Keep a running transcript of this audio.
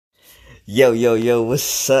Yo,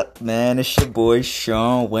 what's up, man? It's your boy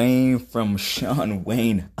Sean Wayne from Sean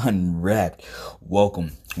Wayne Unwrapped.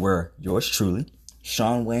 Welcome, where yours truly,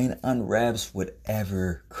 Sean Wayne unwraps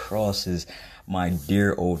whatever crosses my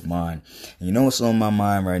dear old mind. And you know what's on my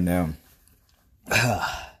mind right now?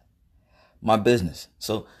 My business.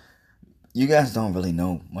 So, you guys don't really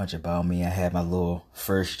know much about me. I had my little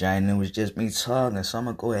first giant and it was just me talking. So I'm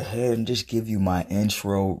going to go ahead and just give you my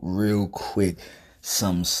intro real quick,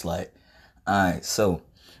 some slight. Alright, so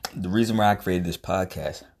the reason why I created this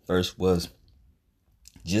podcast first was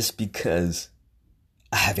just because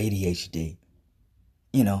I have ADHD.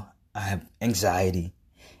 I have anxiety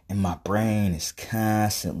and my brain is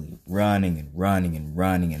constantly running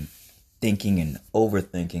and thinking and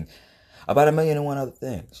overthinking about 1,000,001 other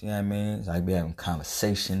things. You know what I mean? It's like we having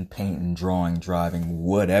conversation, painting, drawing, driving,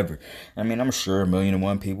 whatever. I mean, I'm sure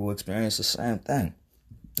 1,000,001 people experience the same thing.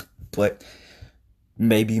 But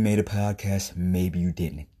maybe you made a podcast, maybe you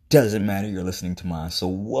didn't. It doesn't matter. You're listening to mine. So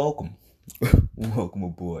welcome. Welcome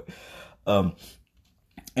aboard.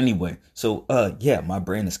 Anyway, so my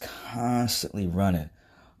brain is constantly running.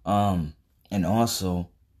 And also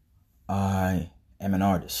I am an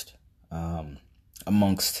artist.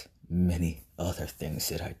 Amongst many other things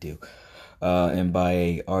that I do. And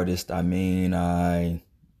by artist I mean I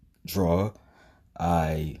draw,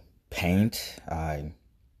 I paint, I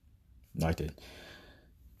like to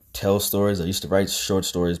tell stories. I used to write short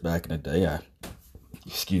stories back in the day. I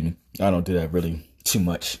don't do that really too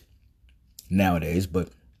much nowadays, but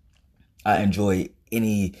I enjoy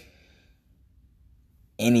any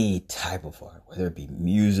type of art, whether it be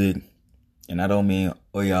music. And I don't mean,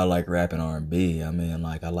 y'all like rap and R&B. I mean,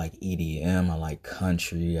 I like EDM, I like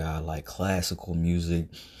country, I like classical music.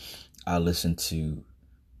 I listen to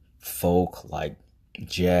folk, like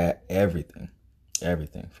jazz, everything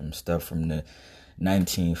from stuff from the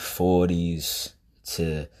 1940s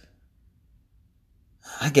to,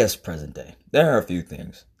 I guess, present day. There are a few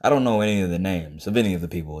things. I don't know any of the names of any of the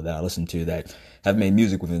people that I listen to that have made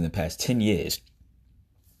music within the past 10 years.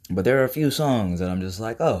 But there are a few songs that I'm just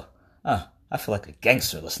like, I feel like a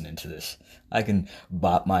gangster listening to this. I can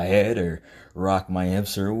bop my head or rock my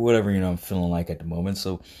hips or whatever, I'm feeling like at the moment.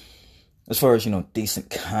 So as far as,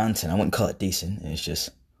 decent content, I wouldn't call it decent. It's just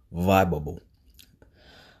vibeable.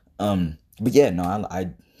 But yeah, no, I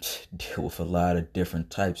deal with a lot of different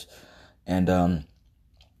types. And I'm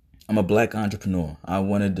a black entrepreneur. I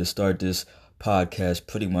wanted to start this podcast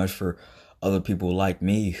pretty much for other people like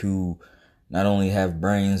me who not only have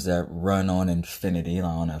brains that run on infinity,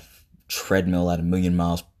 on a treadmill at 1,000,000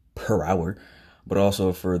 miles per hour, but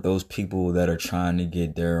also for those people that are trying to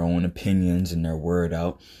get their own opinions and their word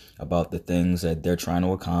out about the things that they're trying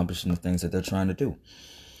to accomplish and the things that they're trying to do.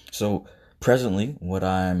 So presently, what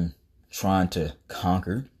I'm trying to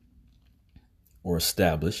conquer or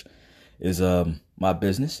establish is my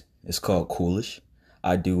business. It's called Coolish.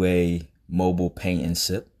 I do a mobile paint and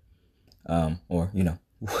sip, or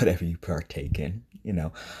whatever you partake in.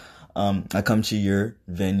 I come to your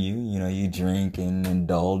venue, you drink and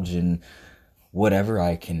indulge in whatever.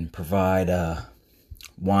 I can provide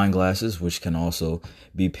wine glasses, which can also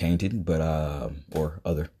be painted, but or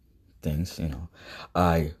other things,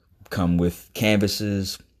 I come with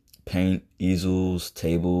canvases, paint, easels,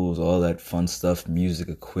 tables, all that fun stuff, music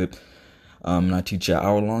equipped. And I teach an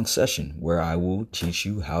hour-long session where I will teach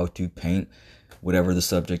you how to paint whatever the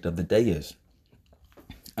subject of the day is.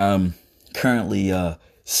 Currently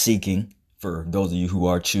seeking, for those of you who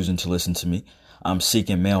are choosing to listen to me, I'm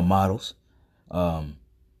seeking male models.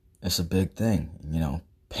 It's a big thing,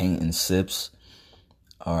 Paint and Sips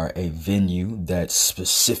are a venue that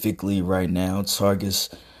specifically right now targets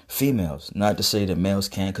females. Not to say that males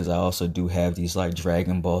can't, because I also do have these like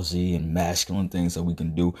Dragon Ball Z and masculine things that we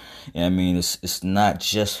can do. And I mean, it's not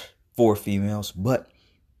just for females, but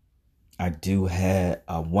I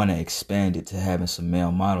want to expand it to having some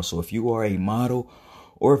male models. So if you are a model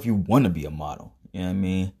or if you want to be a model,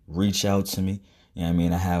 reach out to me. I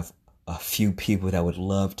have a few people that would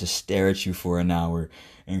love to stare at you for an hour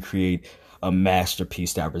and create a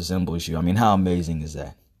masterpiece that resembles you. How amazing is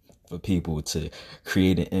that for people to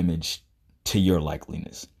create an image to your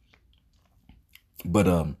likeliness? But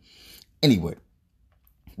anyway.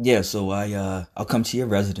 Yeah, so I'll come to your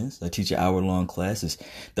residence. I teach an hour-long class. It's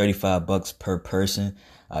 $35 per person.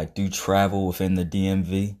 I do travel within the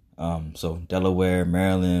DMV. So Delaware,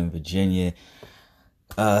 Maryland, Virginia.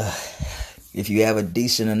 If you have a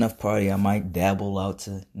decent enough party, I might dabble out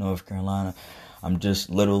to North Carolina. I'm just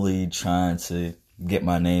literally trying to get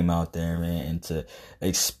my name out there, man, and to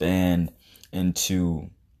expand into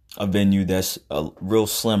a venue that's real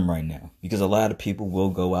slim right now, because a lot of people will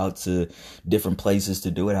go out to different places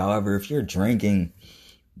to do it. However, if you're drinking,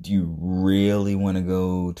 do you really want to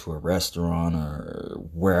go to a restaurant or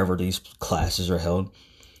wherever these classes are held?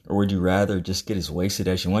 Or would you rather just get as wasted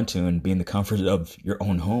as you want to and be in the comfort of your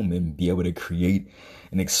own home and be able to create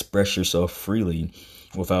and express yourself freely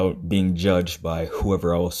without being judged by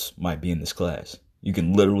whoever else might be in this class? You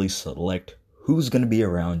can literally select who's going to be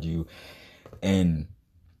around you, and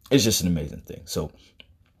it's just an amazing thing. So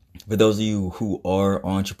for those of you who are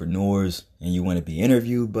entrepreneurs and you want to be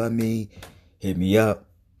interviewed by me, hit me up.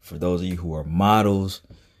 For those of you who are models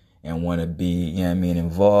and want to be,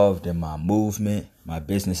 involved in my movement, my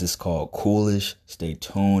business is called Coolish. Stay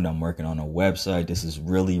tuned. I'm working on a website. This is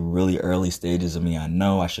really, really early stages of me. I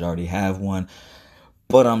know I should already have one,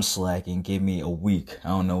 but I'm slacking. Give me a week. I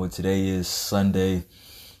don't know what today is, Sunday,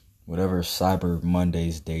 whatever Cyber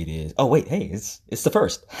Monday's date is. Oh, wait, hey, it's the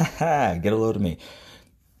first. Get a load of me.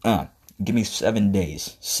 Give me 7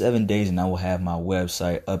 days. 7 days and I will have my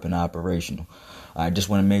website up and operational. I just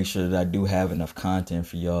want to make sure that I do have enough content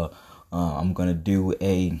for y'all. I'm going to do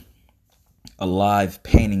a live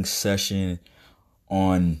painting session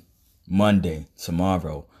on Monday,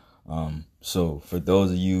 tomorrow. So for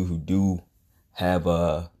those of you who do have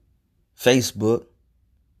a Facebook,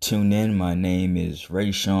 tune in. My name is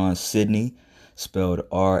Rayshawn Sydney, spelled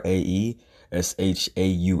RaeShaunSydney.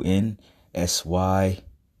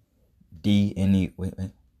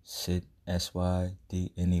 Sid,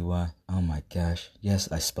 Sydney. Oh my gosh.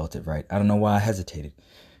 Yes, I spelt it right. I don't know why I hesitated.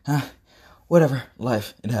 Whatever.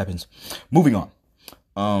 Life. It happens. Moving on.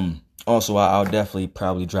 Also, I'll definitely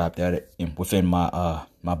probably drop that within my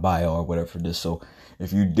my bio or whatever for this. So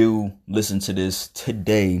if you do listen to this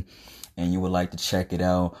today and you would like to check it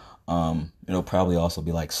out, it'll probably also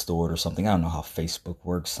be like stored or something. I don't know how Facebook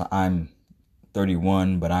works. I'm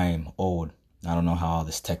 31, but I am old. I don't know how all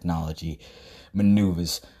this technology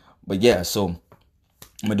maneuvers. But yeah, so I'm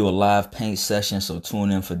going to do a live paint session, so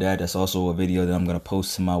tune in for that. That's also a video that I'm going to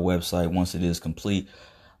post to my website once it is complete.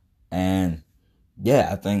 And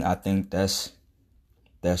yeah, I think that's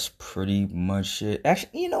pretty much it.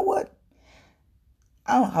 Actually, you know what?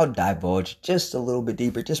 I'll divulge just a little bit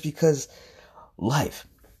deeper just because life.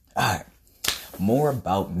 All right, more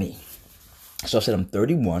about me. So I said I'm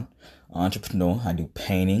 31, entrepreneur. I do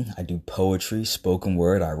painting, I do poetry, spoken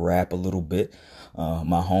word, I rap a little bit.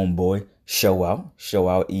 My homeboy, Show Out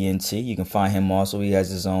ENT. You can find him also. He has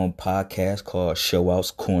his own podcast called Show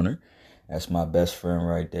Out's Corner. That's my best friend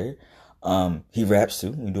right there. He raps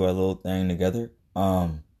too. We do our little thing together.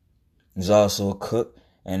 He's also a cook,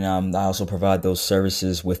 and I also provide those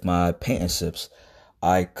services with my paint and sips.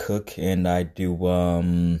 I cook and I do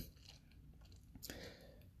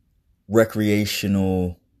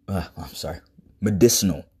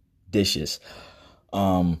medicinal dishes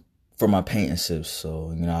for my paint and sips.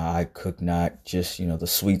 So, I cook not just, the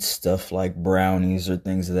sweet stuff like brownies or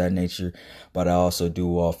things of that nature, but I also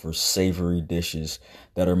do offer savory dishes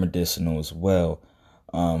that are medicinal as well.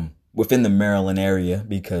 Within the Maryland area,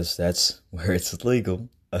 because that's where it's legal,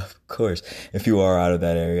 of course. If you are out of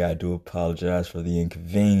that area, I do apologize for the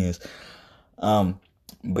inconvenience.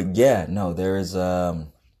 But yeah, no, there is a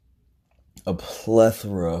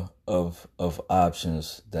plethora of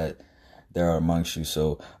options that there are amongst you.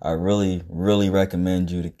 So I really, really recommend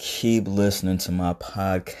you to keep listening to my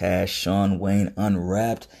podcast, Sean Wayne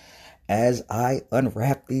Unwrapped, as I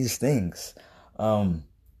unwrap these things.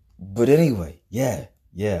 But anyway, yeah.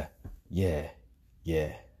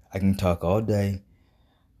 I can talk all day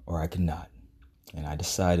or I cannot. And I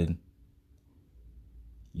decided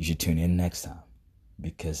you should tune in next time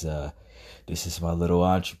because this is my little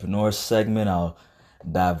entrepreneur segment. I'll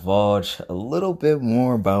divulge a little bit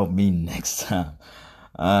more about me next time.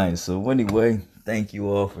 All right, so anyway, thank you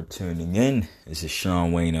all for tuning in. This is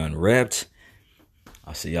Sean Wayne Unwrapped.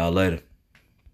 I'll see y'all later.